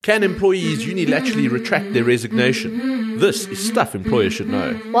Can employees unilaterally retract their resignation? This is stuff employers should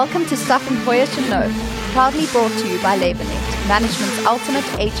know. Welcome to Stuff Employers Should Know, proudly brought to you by LabourNet, management's ultimate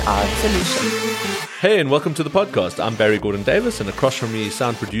HR solution. Hey, and welcome to the podcast. I'm Barry Gordon-Davis, and across from me,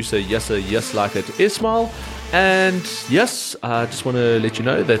 sound producer Yessa Yes Like It Ismail. And yes, I just want to let you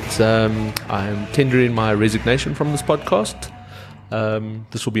know that I'm tendering my resignation from this podcast.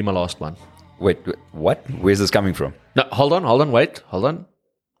 This will be my last one. Wait, what? Where's this coming from? No, hold on, wait.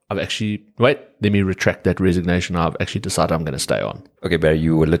 Let me retract that resignation. I've actually decided I'm going to stay on. Okay, Barry,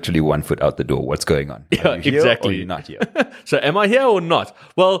 you were literally 1 foot out the door. What's going on? Yeah, exactly. Or you're not here? So am I here or not?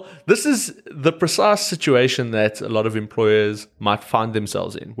 Well, this is the precise situation that a lot of employers might find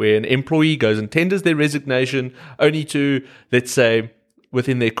themselves in, where an employee goes and tenders their resignation only to, let's say,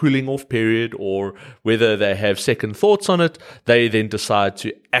 within their cooling off period, or whether they have second thoughts on it, they then decide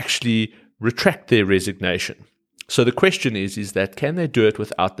to actually retract their resignation. So the question is that can they do it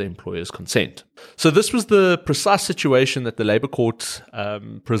without the employer's consent? So this was the precise situation that the Labour Court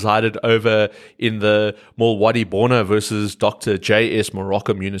presided over in the Mohlwaadibona versus Dr JS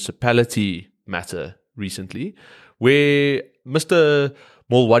Moroka Municipality matter recently, where Mr.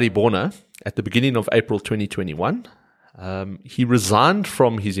 Mohlwaadibona, at the beginning of April 2021, he resigned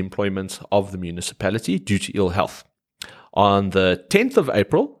from his employment of the municipality due to ill health. On the 10th of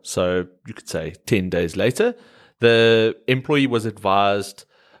April, so you could say 10 days later, the employee was advised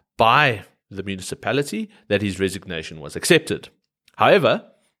by the municipality that his resignation was accepted. However,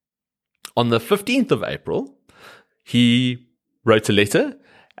 on the 15th of April, he wrote a letter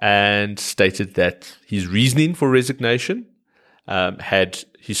and stated that his reasoning for resignation had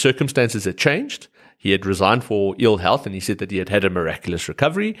his circumstances had changed. He had resigned for ill health, and he said that he had had a miraculous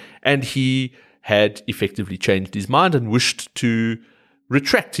recovery, and he had effectively changed his mind and wished to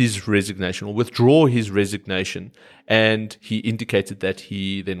retract his resignation or withdraw his resignation. And he indicated that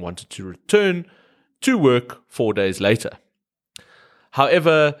he then wanted to return to work 4 days later.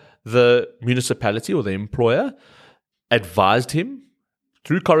 However, the municipality or the employer advised him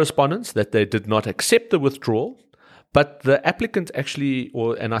through correspondence that they did not accept the withdrawal. But the applicant actually,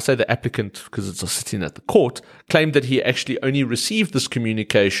 and I say the applicant because it's sitting at the court, claimed that he actually only received this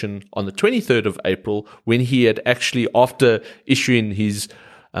communication on the 23rd of April when he had actually, after issuing his,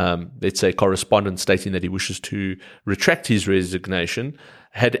 let's say, correspondence stating that he wishes to retract his resignation,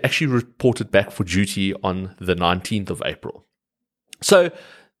 had actually reported back for duty on the 19th of April. So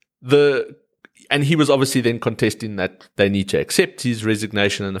and he was obviously then contesting that they need to accept his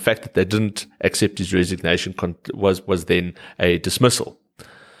resignation, and the fact that they didn't accept his resignation was then a dismissal.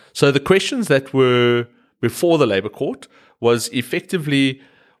 So the questions that were before the Labour Court was effectively,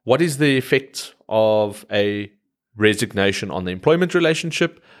 what is the effect of a resignation on the employment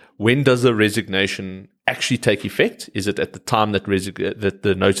relationship? When does the resignation actually take effect? Is it at the time that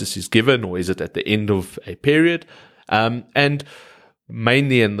the notice is given, or is it at the end of a period? And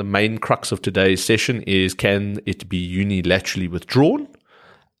mainly, and the main crux of today's session is, can it be unilaterally withdrawn?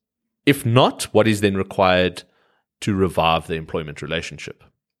 If not, what is then required to revive the employment relationship?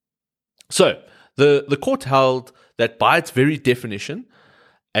 So the court held that by its very definition,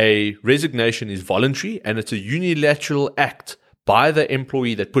 a resignation is voluntary, and it's a unilateral act by the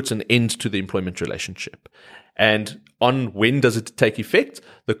employee that puts an end to the employment relationship. And on when does it take effect?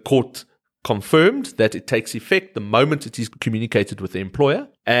 The court confirmed that it takes effect the moment it is communicated with the employer,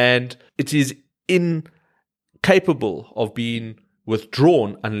 and it is incapable of being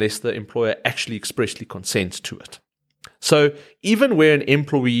withdrawn unless the employer actually expressly consents to it. So even where an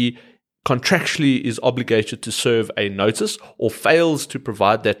employee contractually is obligated to serve a notice, or fails to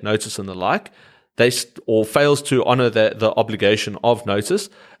provide that notice and the like, or fails to honor the obligation of notice,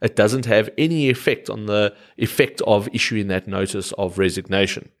 it doesn't have any effect on the effect of issuing that notice of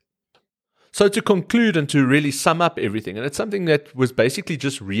resignation. So to conclude and to really sum up everything, and it's something that was basically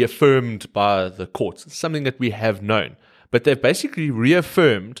just reaffirmed by the courts, it's something that we have known, but they've basically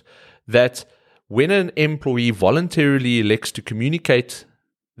reaffirmed that when an employee voluntarily elects to communicate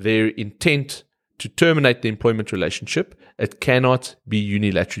their intent to terminate the employment relationship, it cannot be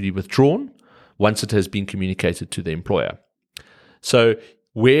unilaterally withdrawn once it has been communicated to the employer. So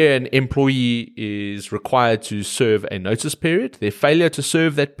where an employee is required to serve a notice period, their failure to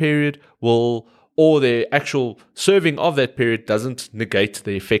serve that period or their actual serving of that period doesn't negate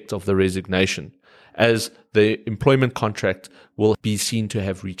the effect of the resignation, as the employment contract will be seen to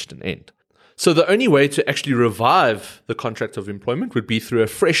have reached an end. So the only way to actually revive the contract of employment would be through a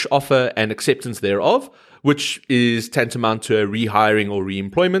fresh offer and acceptance thereof, which is tantamount to a rehiring or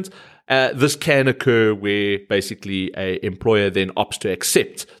reemployment. This can occur where basically an employer then opts to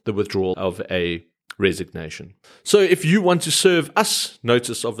accept the withdrawal of a resignation. So if you want to serve us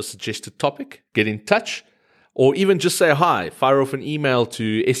notice of a suggested topic, get in touch, or even just say hi. Fire off an email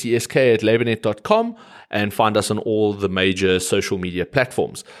to sesk@labournet.com and find us on all the major social media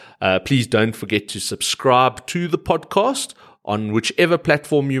platforms. Please don't forget to subscribe to the podcast on whichever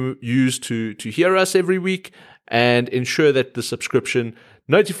platform you use to hear us every week, and ensure that the subscription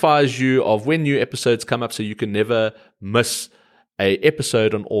notifies you of when new episodes come up so you can never miss an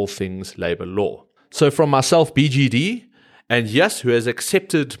episode on all things labour law. So from myself, BGD, and Yas, who has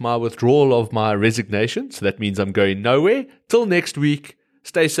accepted my withdrawal of my resignation, so that means I'm going nowhere. Till next week,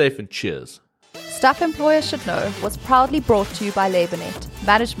 stay safe and cheers. Stuff Employers Should Know was proudly brought to you by LabourNet,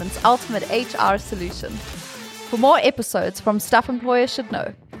 management's ultimate HR solution. For more episodes from Stuff Employers Should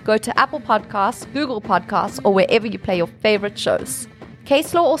Know, go to Apple Podcasts, Google Podcasts, or wherever you play your favorite shows.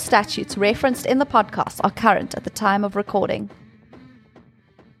 Case law or statutes referenced in the podcast are current at the time of recording.